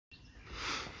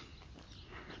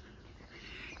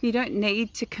You don't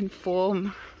need to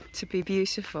conform to be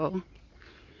beautiful.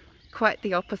 Quite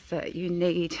the opposite. You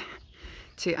need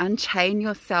to unchain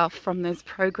yourself from those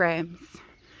programs.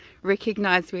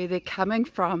 Recognize where they're coming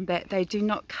from, that they do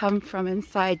not come from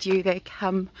inside you, they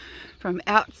come from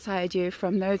outside you,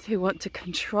 from those who want to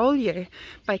control you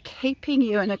by keeping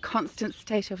you in a constant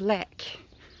state of lack.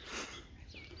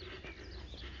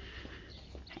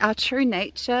 Our true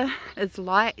nature is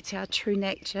light, our true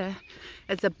nature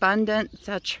is abundance,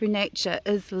 our true nature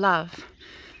is love.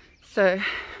 So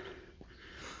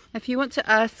if you want to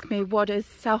ask me what is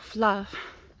self-love,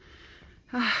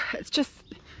 it's just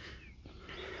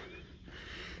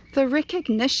the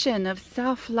recognition of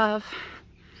self-love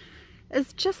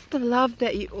is just the love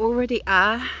that you already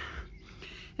are,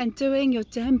 and doing your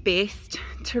damn best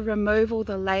to remove all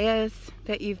the layers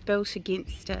that you've built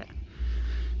against it,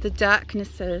 the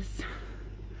darknesses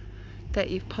that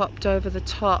you've popped over the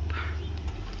top,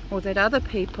 or that other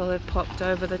people have popped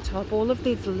over the top, all of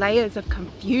these layers of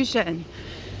confusion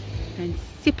and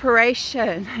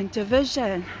separation and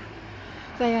division.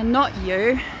 They are not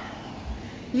you.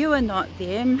 You are not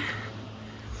them.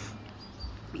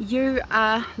 You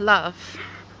are love.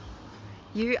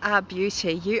 You are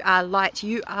beauty. You are light.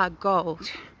 You are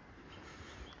gold.